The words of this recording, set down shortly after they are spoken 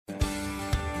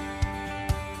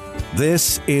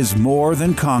This is More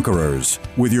Than Conquerors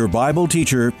with your Bible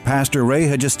teacher, Pastor Ray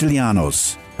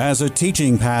Hagestilianos. As a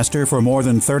teaching pastor for more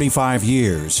than 35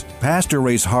 years, Pastor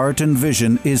Ray's heart and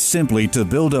vision is simply to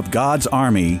build up God's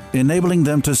army, enabling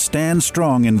them to stand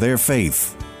strong in their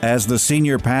faith. As the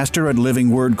senior pastor at Living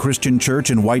Word Christian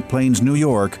Church in White Plains, New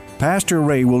York, Pastor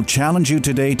Ray will challenge you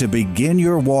today to begin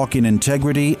your walk in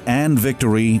integrity and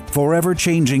victory, forever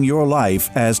changing your life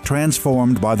as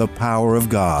transformed by the power of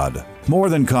God. More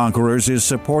Than Conquerors is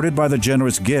supported by the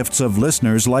generous gifts of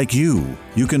listeners like you.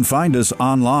 You can find us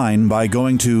online by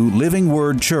going to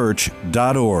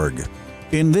livingwordchurch.org.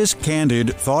 In this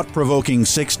candid, thought-provoking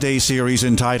 6-day series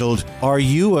entitled, Are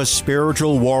You a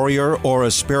Spiritual Warrior or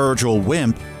a Spiritual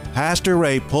Wimp?, Pastor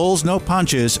Ray pulls no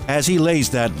punches as he lays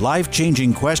that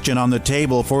life-changing question on the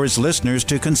table for his listeners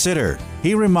to consider.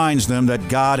 He reminds them that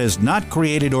God has not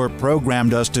created or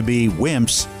programmed us to be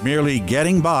wimps, merely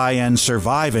getting by and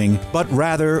surviving, but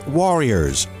rather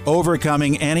warriors,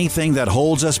 overcoming anything that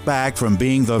holds us back from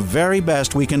being the very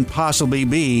best we can possibly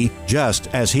be, just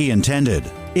as He intended.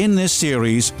 In this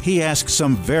series, he asks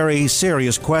some very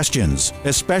serious questions,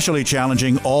 especially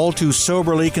challenging all to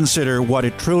soberly consider what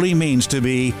it truly means to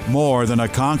be more than a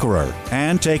conqueror,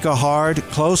 and take a hard,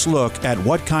 close look at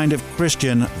what kind of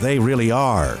Christian they really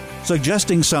are.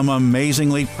 Suggesting some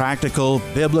amazingly practical,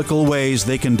 biblical ways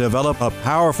they can develop a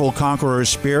powerful conqueror's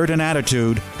spirit and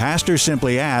attitude, Pastor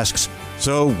simply asks,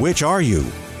 so which are you?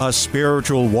 A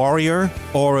spiritual warrior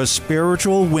or a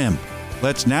spiritual wimp?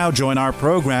 Let's now join our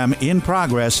program in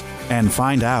progress and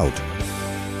find out.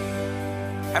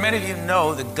 How many of you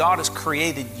know that God has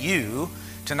created you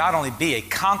to not only be a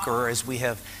conqueror, as we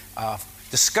have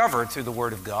discovered through the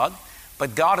Word of God,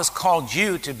 but God has called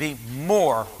you to be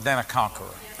more than a conqueror.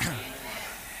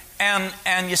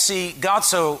 And you see, God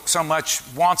so much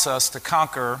wants us to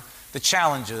conquer the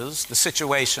challenges, the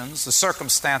situations, the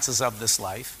circumstances of this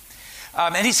life.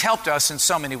 And He's helped us in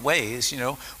so many ways. You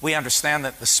know, we understand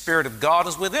that the Spirit of God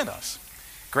is within us.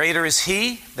 Greater is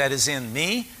He that is in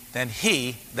me than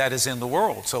he that is in the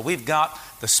world. So we've got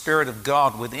the Spirit of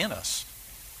God within us.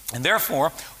 And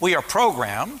therefore, we are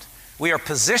programmed, we are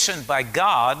positioned by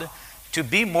God to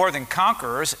be more than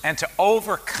conquerors and to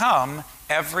overcome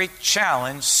every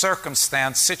challenge,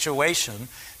 circumstance, situation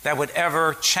that would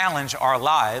ever challenge our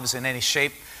lives in any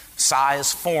shape,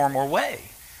 size, form, or way.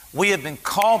 We have been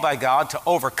called by God to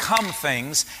overcome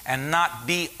things and not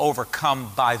be overcome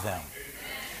by them.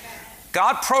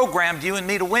 God programmed you and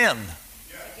me to win.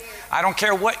 I don't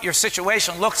care what your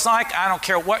situation looks like. I don't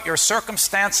care what your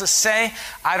circumstances say.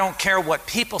 I don't care what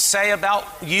people say about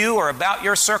you or about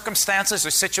your circumstances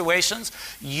or situations.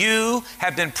 You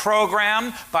have been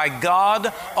programmed by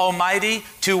God Almighty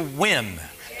to win,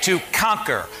 to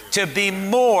conquer, to be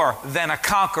more than a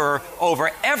conqueror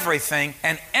over everything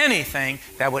and anything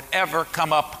that would ever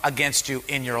come up against you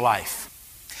in your life.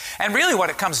 And really what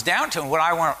it comes down to, and what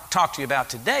I want to talk to you about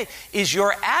today, is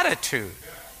your attitude.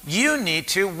 We need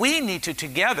to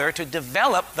together to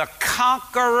develop the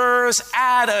conqueror's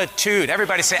attitude.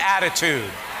 Everybody say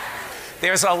attitude.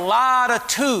 There's a lot of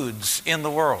tudes in the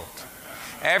world.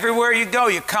 Everywhere you go,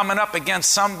 you're coming up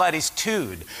against somebody's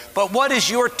tude. But what is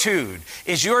your tude?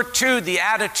 Is your tude the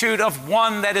attitude of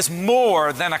one that is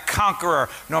more than a conqueror,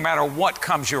 no matter what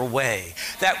comes your way?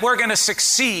 That we're going to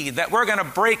succeed, that we're going to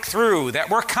break through,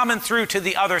 that we're coming through to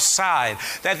the other side,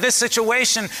 that this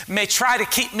situation may try to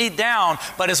keep me down,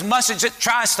 but as much as it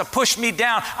tries to push me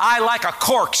down, I, like a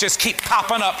cork, just keep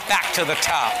popping up back to the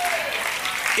top.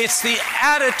 It's the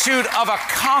attitude of a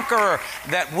conqueror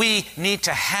that we need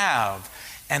to have.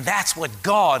 And that's what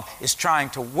God is trying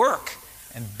to work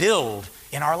and build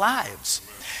in our lives.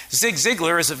 Zig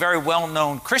Ziglar is a very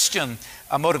well-known Christian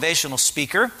motivational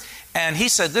speaker. And he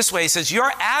said this way, he says,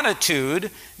 your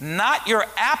attitude, not your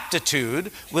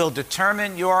aptitude, will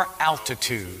determine your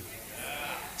altitude.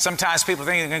 Sometimes people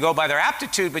think they can go by their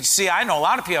aptitude, but you see, I know a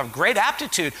lot of people have great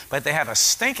aptitude, but they have a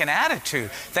stinking attitude.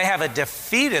 They have a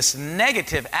defeatist,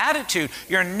 negative attitude.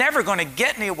 You're never going to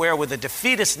get anywhere with a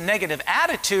defeatist, negative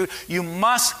attitude. You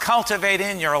must cultivate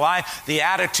in your life the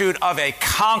attitude of a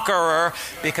conqueror,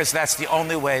 because that's the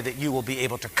only way that you will be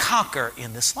able to conquer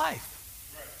in this life.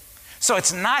 So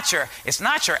it's not your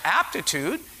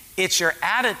aptitude. It's your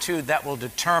attitude that will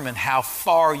determine how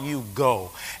far you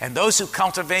go. And those who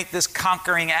cultivate this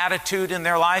conquering attitude in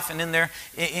their life and in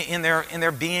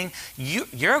their being,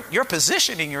 you're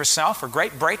positioning yourself for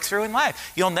great breakthrough in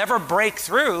life. You'll never break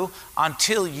through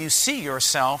until you see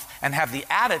yourself and have the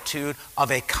attitude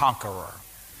of a conqueror.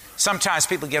 Sometimes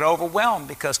people get overwhelmed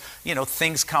because,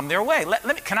 things come their way.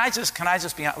 Can I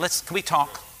just be honest? Can we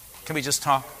talk? Can we just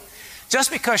talk? Just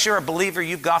because you're a believer,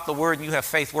 you've got the Word, and you have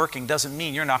faith working, doesn't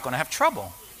mean you're not going to have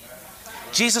trouble.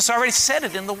 Jesus already said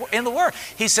it in the Word.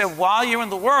 He said, while you're in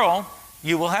the world,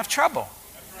 you will have trouble.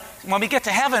 When we get to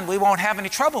heaven, we won't have any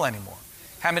trouble anymore.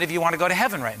 How many of you want to go to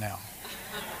heaven right now?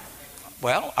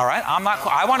 Well, all right,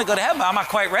 I want to go to heaven, but I'm not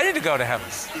quite ready to go to heaven.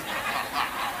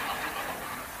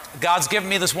 God's given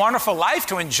me this wonderful life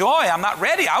to enjoy. I'm not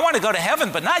ready. I want to go to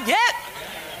heaven, but not yet.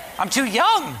 I'm too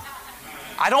young.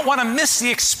 I don't want to miss the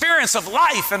experience of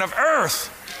life and of earth.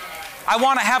 I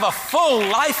want to have a full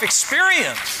life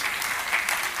experience.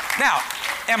 Now,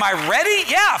 am I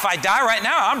ready? Yeah, if I die right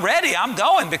now, I'm ready. I'm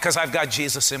going because I've got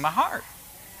Jesus in my heart.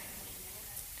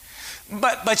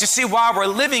 But you see, while we're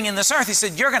living in this earth, he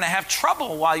said, you're going to have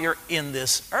trouble while you're in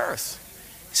this earth.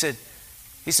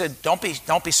 He said, don't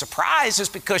be surprised.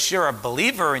 Just because you're a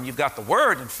believer and you've got the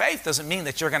Word and faith doesn't mean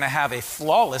that you're going to have a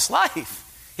flawless life.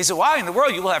 He said, while in the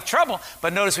world you will have trouble.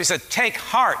 But notice we said, take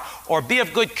heart or be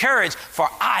of good courage, for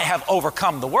I have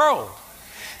overcome the world.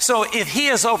 So if he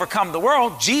has overcome the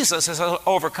world, Jesus has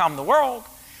overcome the world,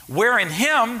 we're in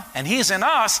him and he's in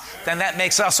us, then that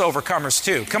makes us overcomers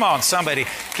too. Come on, somebody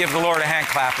give the Lord a hand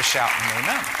clap, a shout, and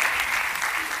amen.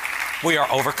 We are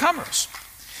overcomers.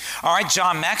 All right,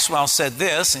 John Maxwell said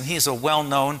this, and he's a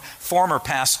well-known former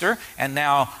pastor and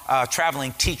now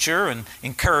traveling teacher and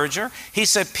encourager. He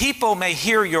said, people may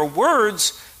hear your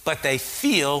words, but they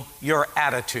feel your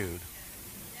attitude.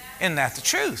 Isn't that the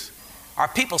truth? Are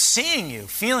people seeing you,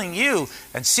 feeling you,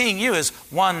 and seeing you as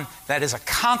one that is a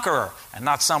conqueror and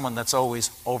not someone that's always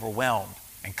overwhelmed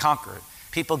and conquered?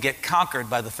 People get conquered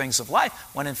by the things of life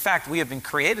when in fact we have been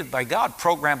created by God,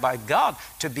 programmed by God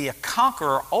to be a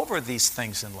conqueror over these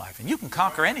things in life. And you can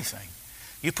conquer anything.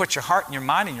 You put your heart and your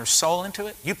mind and your soul into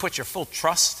it. You put your full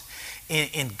trust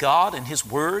in God and His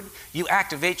Word. You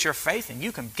activate your faith and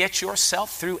you can get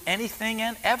yourself through anything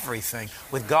and everything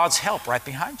with God's help right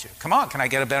behind you. Come on, can I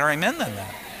get a better amen than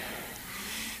that?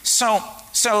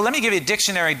 So let me give you a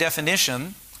dictionary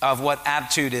definition of what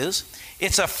attitude is.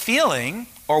 It's a feeling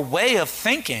or way of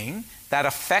thinking that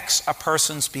affects a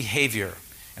person's behavior.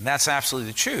 And that's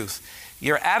absolutely the truth.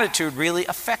 Your attitude really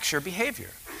affects your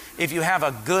behavior. If you have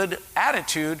a good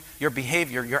attitude, your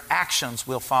behavior, your actions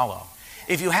will follow.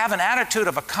 If you have an attitude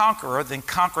of a conqueror, then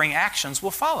conquering actions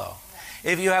will follow.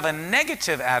 If you have a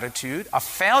negative attitude, a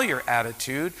failure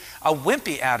attitude, a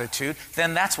wimpy attitude,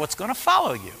 then that's what's going to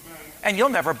follow you. And you'll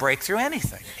never break through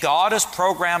anything. God has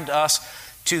programmed us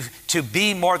to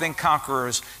be more than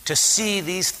conquerors, to see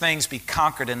these things be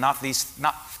conquered and not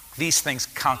these things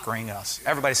conquering us.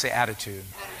 Everybody say attitude.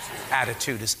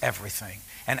 Attitude is everything.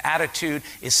 And attitude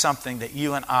is something that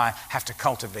you and I have to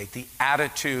cultivate, the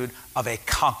attitude of a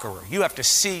conqueror. You have to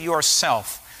see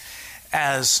yourself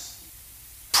as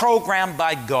programmed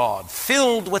by God,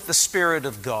 filled with the Spirit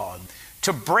of God,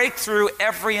 to break through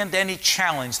every and any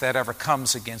challenge that ever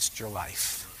comes against your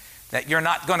life. That you're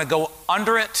not going to go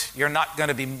under it, you're not going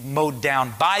to be mowed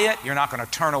down by it, you're not going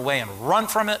to turn away and run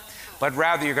from it, but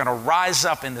rather you're going to rise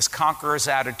up in this conqueror's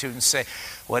attitude and say,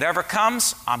 whatever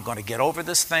comes, I'm going to get over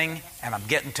this thing and I'm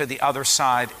getting to the other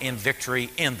side in victory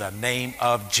in the name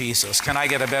of Jesus. Can I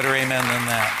get a better amen than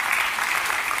that?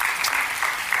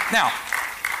 Now,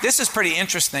 this is pretty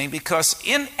interesting because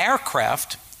in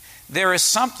aircraft, there is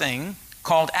something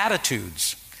called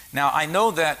attitudes. Now, I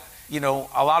know that, a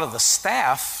lot of the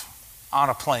staff on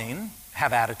a plane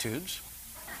have attitudes.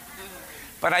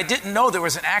 But I didn't know there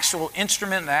was an actual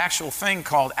instrument, an actual thing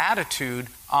called attitude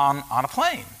on a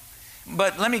plane.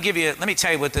 But let me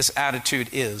tell you what this attitude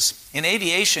is. In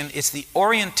aviation, it's the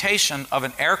orientation of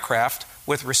an aircraft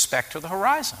with respect to the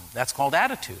horizon. That's called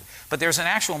attitude. But there's an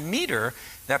actual meter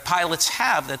that pilots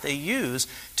have that they use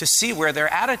to see where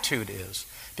their attitude is.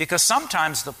 Because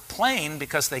sometimes the plane,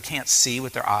 because they can't see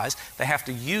with their eyes, they have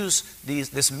to use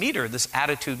this meter, this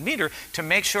attitude meter, to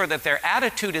make sure that their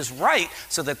attitude is right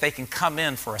so that they can come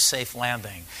in for a safe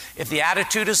landing. If the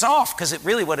attitude is off, because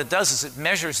what it does is it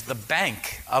measures the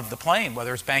bank of the plane,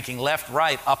 whether it's banking left,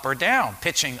 right, up or down,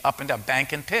 pitching up and down,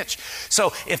 bank and pitch.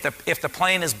 So if the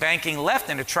plane is banking left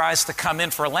and it tries to come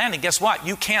in for a landing, guess what?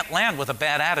 You can't land with a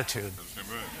bad attitude.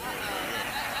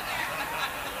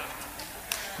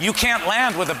 You can't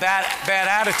land with a bad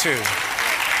attitude.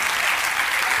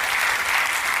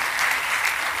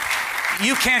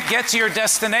 You can't get to your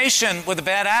destination with a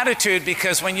bad attitude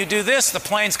because when you do this, the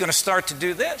plane's going to start to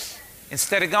do this.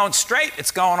 Instead of going straight, it's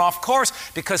going off course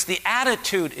because the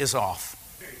attitude is off.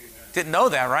 Didn't know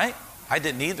that, right? I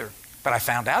didn't either, but I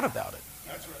found out about it.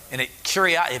 And it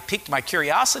piqued my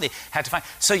curiosity. Had to find.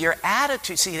 So your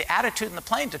attitude, see, the attitude in the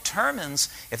plane determines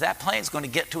if that plane is going to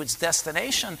get to its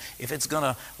destination, if it's going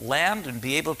to land and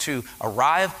be able to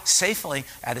arrive safely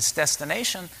at its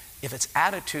destination, if its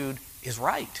attitude is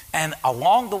right. And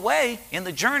along the way in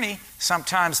the journey,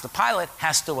 sometimes the pilot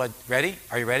has to, ready?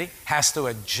 Are you ready? Has to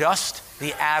adjust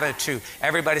the attitude.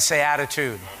 Everybody say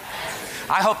attitude.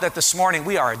 I hope that this morning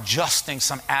we are adjusting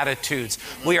some attitudes.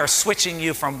 We are switching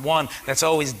you from one that's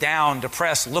always down,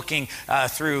 depressed, looking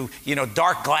through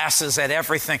dark glasses at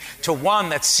everything, to one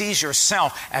that sees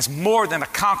yourself as more than a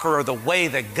conqueror the way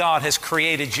that God has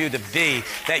created you to be,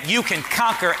 that you can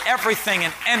conquer everything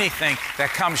and anything that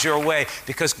comes your way,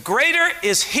 because greater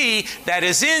is He that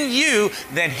is in you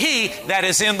than he that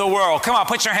is in the world. Come on,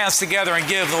 put your hands together and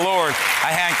give the Lord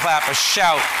a hand clap, a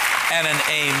shout, and an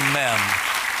amen.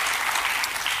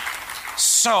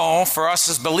 So, for us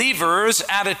as believers,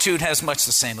 attitude has much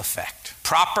the same effect.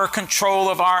 Proper control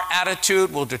of our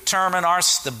attitude will determine our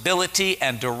stability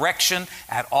and direction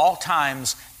at all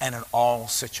times and in all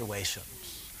situations.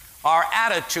 Our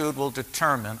attitude will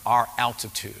determine our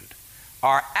altitude.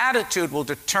 Our attitude will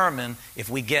determine if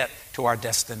we get to our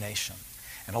destination.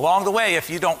 And along the way,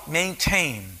 if you don't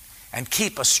maintain and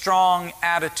keep a strong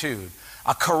attitude,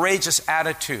 a courageous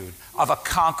attitude of a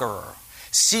conqueror,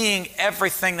 seeing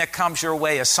everything that comes your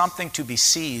way as something to be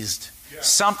seized,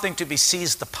 something to be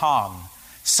seized upon,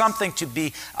 something to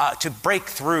break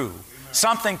through,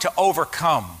 something to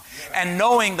overcome, and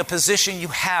knowing the position you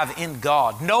have in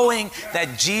God, knowing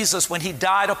that Jesus, when He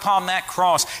died upon that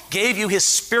cross, gave you His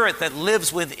Spirit that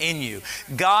lives within you.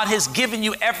 God has given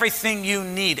you everything you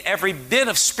need, every bit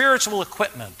of spiritual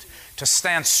equipment to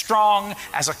stand strong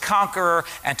as a conqueror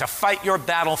and to fight your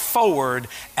battle forward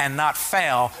and not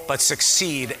fail, but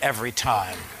succeed every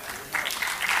time.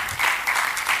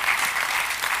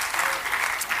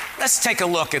 Let's take a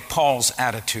look at Paul's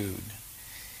attitude.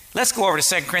 Let's go over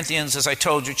to 2 Corinthians, as I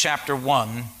told you, chapter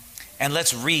 1, and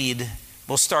let's read.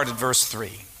 We'll start at verse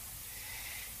 3.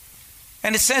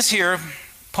 And it says here,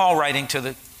 Paul writing to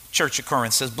the church of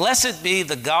Corinth says, "Blessed be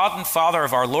the God and Father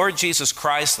of our Lord Jesus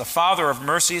Christ, the Father of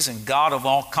mercies and God of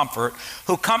all comfort,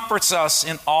 who comforts us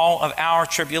in all of our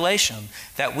tribulation,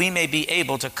 that we may be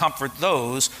able to comfort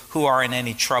those who are in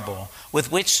any trouble, with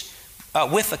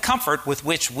the comfort with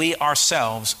which we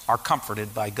ourselves are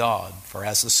comforted by God. For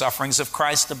as the sufferings of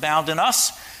Christ abound in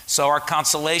us, so our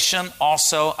consolation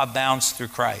also abounds through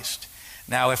Christ.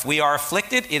 Now if we are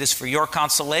afflicted, it is for your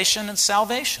consolation and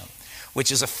salvation, which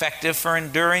is effective for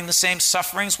enduring the same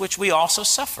sufferings which we also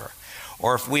suffer.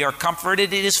 Or if we are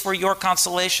comforted, it is for your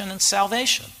consolation and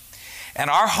salvation. And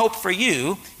our hope for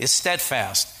you is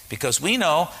steadfast, because we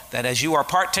know that as you are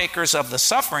partakers of the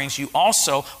sufferings, you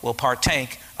also will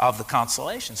partake of the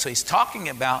consolation." So he's talking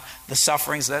about the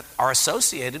sufferings that are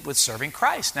associated with serving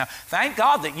Christ. Now, thank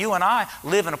God that you and I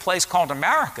live in a place called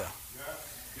America,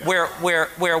 where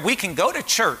we can go to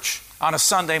church on a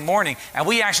Sunday morning, and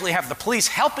we actually have the police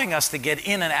helping us to get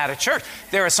in and out of church.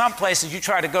 There are some places you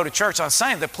try to go to church on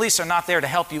Sunday, the police are not there to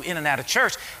help you in and out of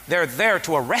church. They're there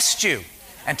to arrest you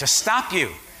and to stop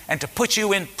you and to put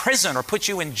you in prison or put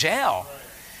you in jail.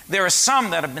 There are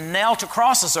some that have been nailed to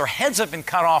crosses, or heads have been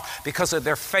cut off because of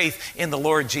their faith in the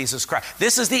Lord Jesus Christ.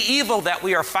 This is the evil that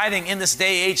we are fighting in this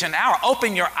day, age, and hour.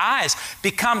 Open your eyes.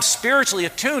 Become spiritually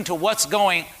attuned to what's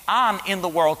going on in the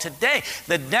world today.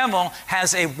 The devil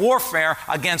has a warfare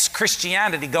against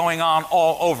Christianity going on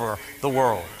all over the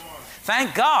world.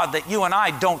 Thank God that you and I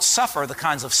don't suffer the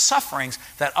kinds of sufferings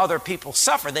that other people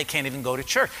suffer. They can't even go to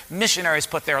church. Missionaries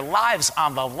put their lives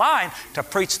on the line to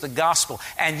preach the gospel.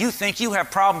 And you think you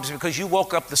have problems because you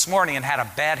woke up this morning and had a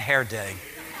bad hair day.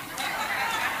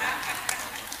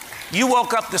 You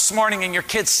woke up this morning and your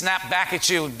kids snapped back at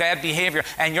you with bad behavior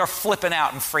and you're flipping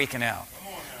out and freaking out.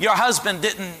 Your husband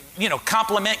didn't,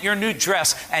 compliment your new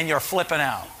dress and you're flipping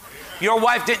out. Your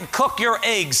wife didn't cook your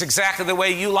eggs exactly the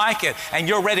way you like it, and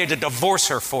you're ready to divorce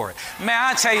her for it. Man,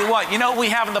 I tell you what we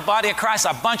have in the body of Christ?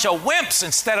 A bunch of wimps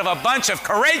instead of a bunch of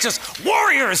courageous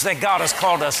warriors that God has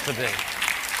called us to be.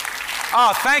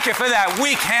 Oh, thank you for that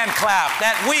weak hand clap,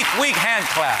 that weak hand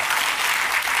clap.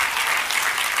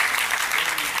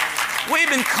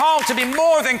 We've been called to be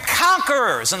more than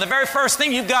conquerors, and the very first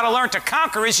thing you've got to learn to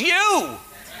conquer is you.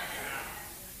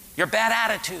 Your bad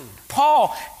attitude.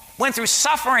 Paul went through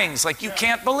sufferings like you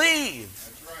can't believe.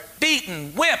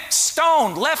 Beaten, whipped,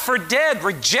 stoned, left for dead,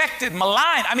 rejected,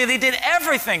 maligned. They did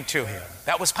everything to him.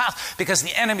 That was possible because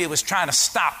the enemy was trying to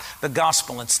stop the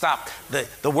gospel and stop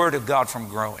the word of God from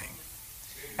growing.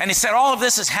 And he said all of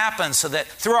this has happened so that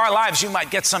through our lives you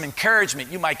might get some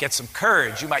encouragement, you might get some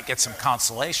courage, you might get some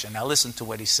consolation. Now listen to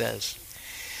what he says.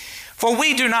 For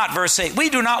we do not, verse 8, we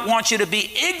do not want you to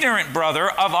be ignorant, brother,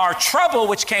 of our trouble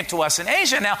which came to us in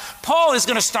Asia. Now, Paul is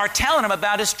going to start telling him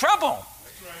about his trouble.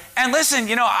 And listen,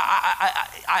 he's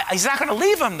not going to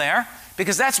leave him there,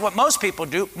 because that's what most people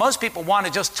do. Most people want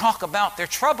to just talk about their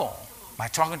trouble. Am I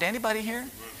talking to anybody here?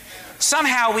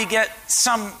 Somehow we get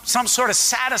some sort of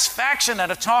satisfaction out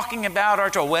of talking about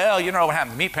our trouble. Well, you know what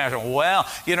happened to me, Pastor. Well,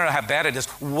 you know how bad it is.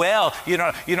 Well,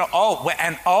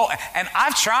 and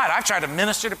I've tried to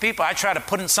minister to people. I try to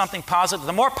put in something positive.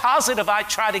 The more positive I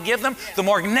try to give them, the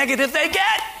more negative they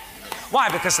get. Why?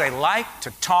 Because they like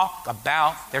to talk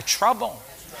about their trouble.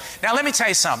 Now, let me tell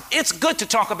you something. It's good to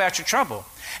talk about your trouble,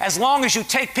 as long as you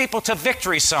take people to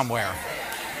victory somewhere.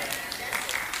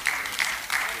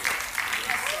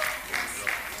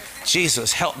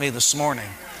 Jesus, help me this morning.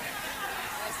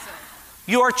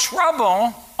 Your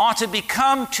trouble ought to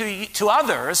become to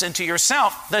others and to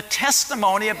yourself the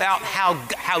testimony about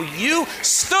how you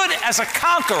stood as a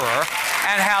conqueror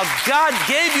and how God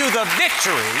gave you the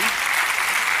victory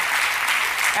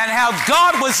and how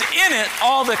God was in it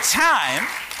all the time.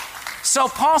 So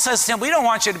Paul says to him, we don't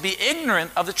want you to be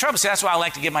ignorant of the trouble. See, that's why I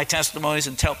like to give my testimonies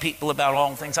and tell people about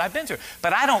all the things I've been through.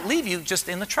 But I don't leave you just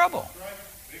in the trouble.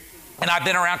 And I've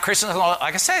been around Christians,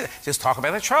 like I say, just talk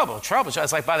about the trouble.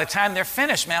 It's like by the time they're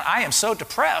finished, man, I am so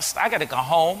depressed. I got to go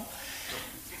home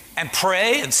and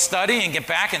pray and study and get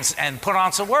back and put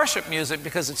on some worship music,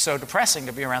 because it's so depressing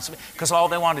to be around somebody. Because all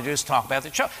they want to do is talk about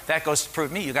the trouble. That goes to prove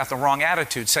to me you got the wrong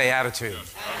attitude. Say attitude.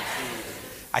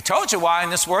 I told you why in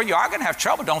this world you are going to have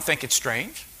trouble. Don't think it's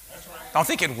strange. Don't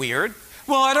think it weird.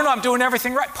 Well, I don't know, I'm doing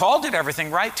everything right. Paul did everything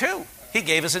right too. He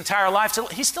gave his entire life to,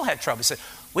 he still had trouble. He said,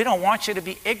 we don't want you to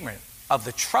be ignorant of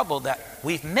the trouble that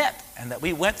we've met and that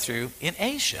we went through in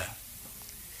Asia.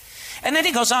 And then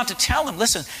he goes on to tell them,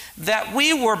 listen, that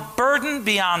we were burdened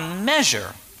beyond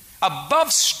measure,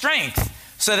 above strength,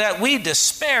 so that we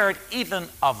despaired even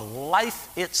of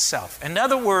life itself. In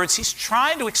other words, he's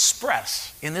trying to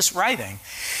express in this writing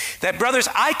that, brothers,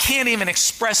 I can't even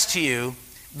express to you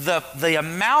the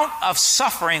amount of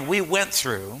suffering we went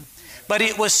through, but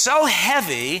it was so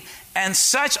heavy and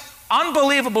such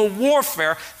unbelievable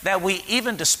warfare that we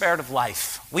even despaired of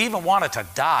life. We even wanted to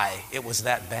die. It was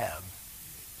that bad.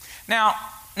 Now,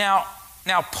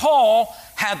 Paul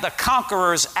had the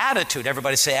conqueror's attitude.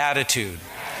 Everybody say attitude.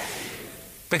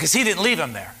 Because he didn't leave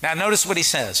him there. Now, notice what he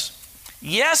says.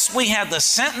 Yes, we had the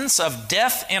sentence of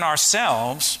death in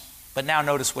ourselves, but now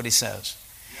notice what he says.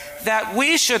 That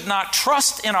we should not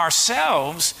trust in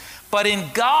ourselves, but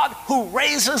in God who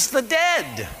raises the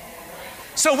dead.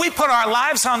 So we put our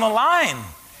lives on the line.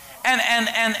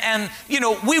 And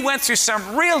we went through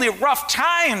some really rough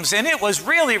times, and it was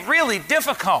really, really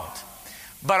difficult.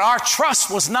 But our trust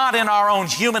was not in our own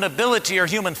human ability or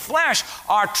human flesh.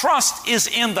 Our trust is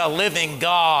in the living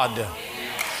God,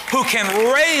 who can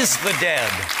raise the dead,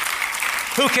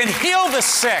 who can heal the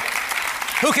sick,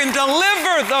 who can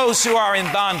deliver those who are in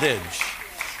bondage.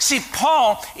 See,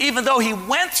 Paul, even though he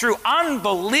went through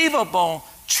unbelievable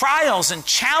trials and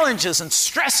challenges and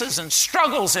stresses and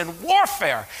struggles and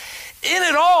warfare, in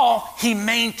it all, he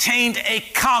maintained a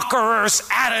conqueror's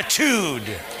attitude.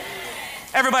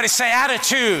 Everybody say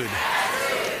attitude.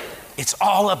 It's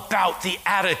all about the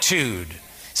attitude.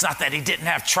 It's not that he didn't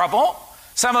have trouble.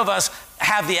 Some of us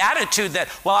have the attitude that,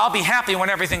 well, I'll be happy when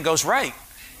everything goes right.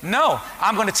 No,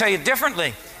 I'm going to tell you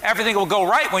differently. Everything will go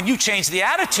right when you change the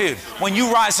attitude. When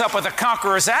you rise up with a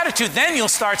conqueror's attitude, then you'll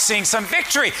start seeing some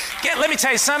victory. Let me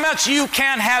tell you something else. You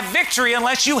can't have victory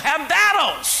unless you have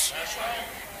battles. That's right.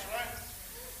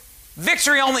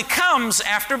 Victory only comes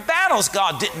after battles.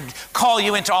 God didn't call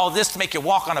you into all of this to make you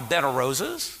walk on a bed of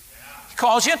roses. He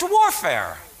calls you into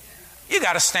warfare. You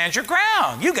got to stand your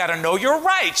ground. You got to know your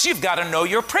rights. You've got to know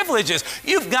your privileges.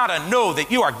 You've got to know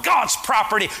that you are God's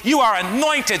property. You are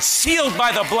anointed, sealed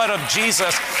by the blood of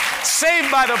Jesus,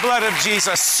 saved by the blood of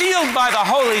Jesus, sealed by the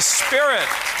Holy Spirit,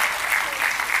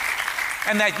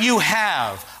 and that you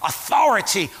have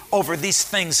authority over these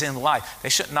things in life. They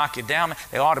shouldn't knock you down.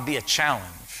 They ought to be a challenge.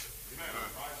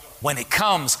 When it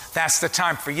comes, that's the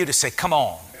time for you to say, come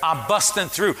on, I'm busting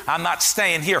through. I'm not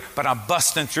staying here, but I'm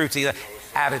busting through to the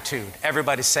attitude.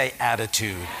 Everybody say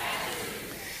attitude.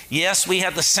 Yes, we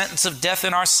have the sentence of death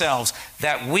in ourselves,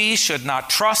 that we should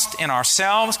not trust in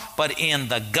ourselves, but in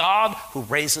the God who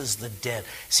raises the dead.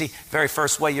 See, very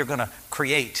first way you're going to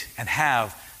create and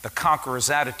have the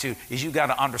conqueror's attitude is you got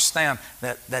to understand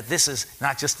that this is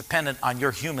not just dependent on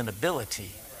your human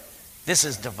ability. This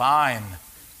is divine.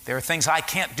 There are things I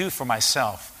can't do for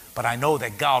myself, but I know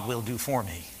that God will do for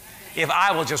me. if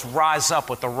I will just rise up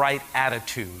with the right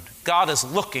attitude. God is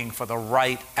looking for the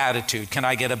right attitude. Can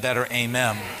I get a better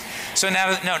amen? So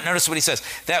now notice what he says,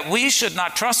 that we should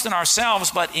not trust in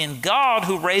ourselves, but in God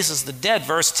who raises the dead.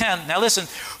 Verse 10, now listen,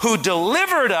 who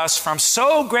delivered us from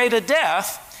so great a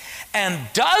death and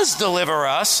does deliver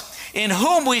us, in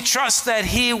whom we trust that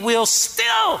he will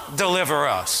still deliver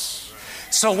us.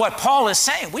 So what Paul is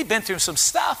saying, we've been through some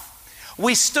stuff.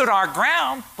 We stood our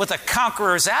ground with a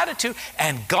conqueror's attitude,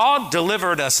 and God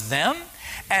delivered us then.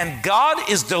 And God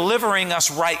is delivering us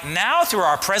right now through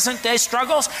our present day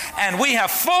struggles. And we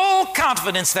have full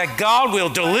confidence that God will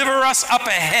deliver us up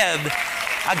ahead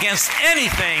against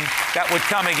anything that would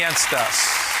come against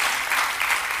us.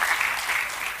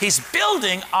 He's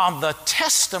building on the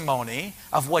testimony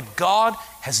of what God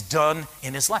has done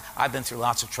in his life. I've been through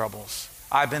lots of troubles.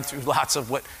 I've been through lots of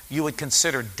what you would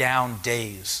consider down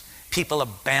days. People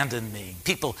abandon me.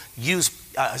 People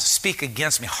speak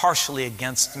against me, harshly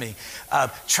against me,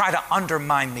 try to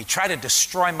undermine me, try to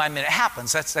destroy my ministry. It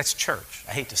happens. That's church.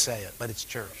 I hate to say it, but it's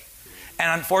church. And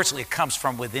unfortunately, it comes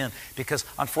from within, because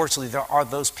unfortunately, there are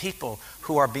those people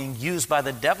who are being used by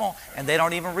the devil, and they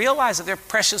don't even realize that they're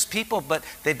precious people, but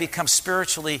they become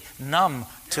spiritually numb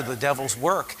to the devil's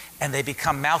work, and they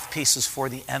become mouthpieces for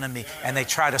the enemy, and they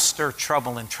try to stir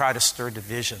trouble and try to stir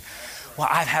division. Well,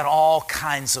 I've had all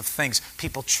kinds of things,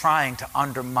 people trying to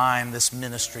undermine this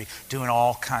ministry, doing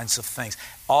all kinds of things.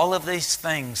 All of these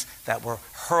things that were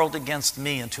hurled against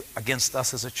me and against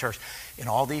us as a church in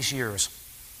all these years.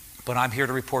 But I'm here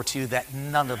to report to you that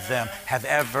none of them have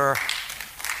ever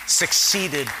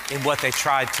succeeded in what they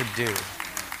tried to do.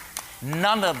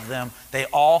 None of them, they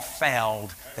all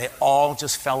failed. They all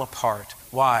just fell apart.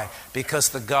 Why? Because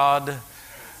the God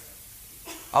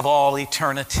of all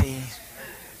eternity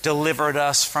delivered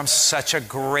us from such a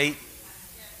great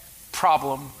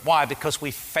problem. Why? Because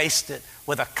we faced it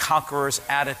with a conqueror's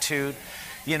attitude.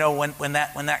 You know, when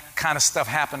that kind of stuff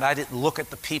happened, I didn't look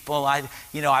at the people. I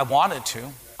wanted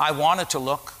to. I wanted to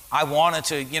look. I wanted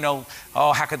to,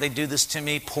 oh, how could they do this to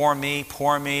me? Poor me.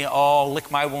 Oh,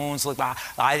 lick my wounds.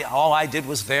 All I did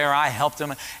was there. I helped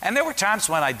them. And there were times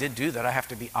when I did do that. I have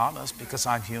to be honest, because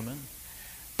I'm human.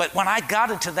 But when I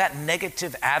got into that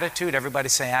negative attitude, everybody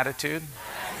say attitude,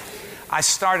 I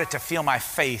started to feel my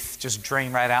faith just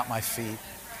drain right out my feet.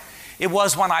 It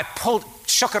was when I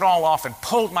shook it all off and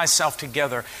pulled myself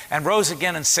together and rose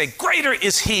again and said, greater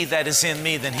is he that is in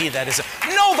me than he that is in.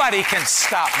 Nobody can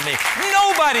stop me.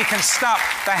 Nobody can stop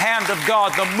the hand of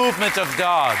God, the movement of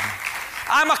God.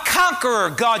 I'm a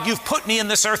conqueror. God, you've put me in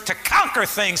this earth to conquer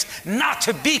things, not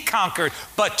to be conquered,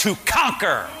 but to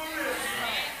conquer.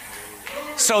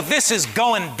 So this is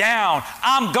going down.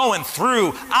 I'm going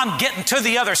through. I'm getting to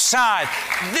the other side.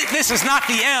 This is not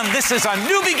the end. This is a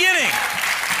new beginning.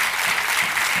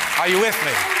 Are you with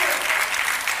me?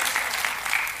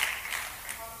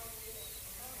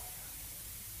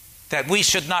 That we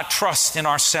should not trust in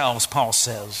ourselves, Paul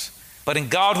says, but in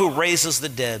God who raises the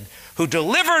dead, who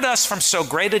delivered us from so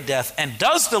great a death and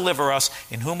does deliver us,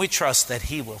 in whom we trust that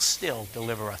he will still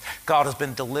deliver us. God has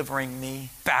been delivering me,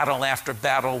 battle after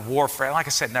battle, warfare. Like I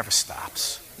said, never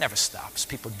stops. Never stops.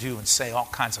 People do and say all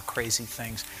kinds of crazy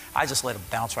things. I just let it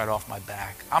bounce right off my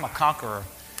back. I'm a conqueror.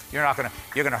 You're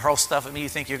going to hurl stuff at me. You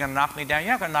think you're going to knock me down?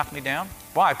 You're not going to knock me down.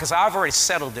 Why? Because I've already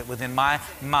settled it within my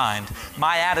mind.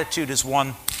 My attitude is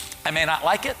one, I may not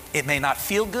like it. It may not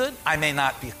feel good. I may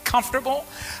not be comfortable.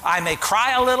 I may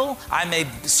cry a little. I may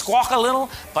squawk a little.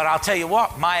 But I'll tell you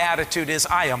what, my attitude is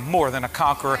I am more than a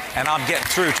conqueror, and I'm getting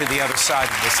through to the other side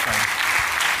of this thing.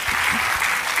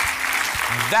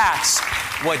 That's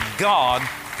what God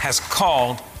has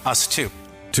called us to.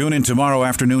 Tune in tomorrow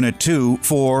afternoon at 2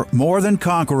 for More Than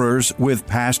Conquerors with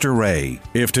Pastor Ray.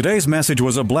 If today's message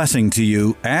was a blessing to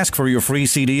you, ask for your free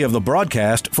CD of the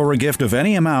broadcast for a gift of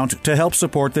any amount to help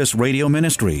support this radio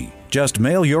ministry. Just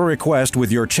mail your request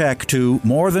with your check to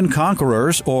More Than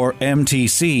Conquerors, or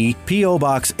MTC, P.O.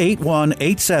 Box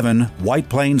 8187, White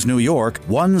Plains, New York,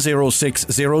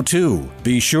 10602.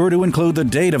 Be sure to include the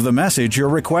date of the message you're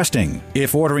requesting.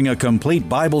 If ordering a complete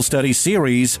Bible study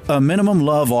series, a minimum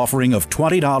love offering of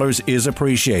 $20 is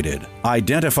appreciated.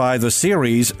 Identify the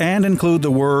series and include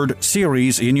the word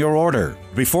series in your order.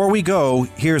 Before we go,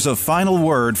 here's a final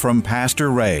word from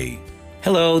Pastor Ray.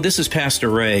 Hello, this is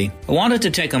Pastor Ray. I wanted to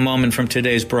take a moment from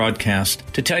today's broadcast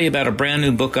to tell you about a brand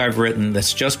new book I've written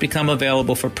that's just become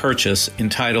available for purchase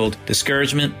entitled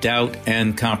Discouragement, Doubt,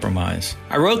 and Compromise.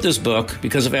 I wrote this book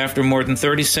because after more than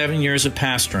 37 years of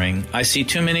pastoring, I see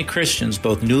too many Christians,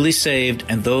 both newly saved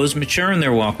and those mature in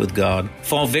their walk with God,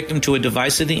 fall victim to a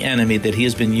device of the enemy that he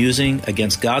has been using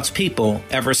against God's people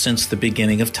ever since the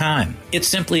beginning of time. It's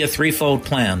simply a threefold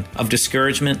plan of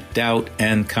discouragement, doubt,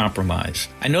 and compromise.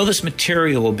 I know this material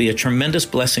will be a tremendous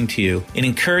blessing to you in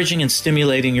encouraging and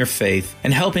stimulating your faith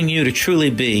and helping you to truly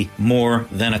be more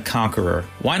than a conqueror.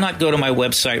 Why not go to my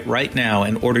website right now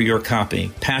and order your copy,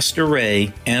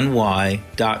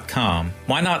 PastorRayNY.com.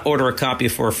 Why not order a copy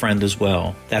for a friend as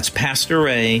well? That's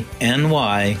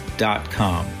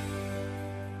PastorRayNY.com.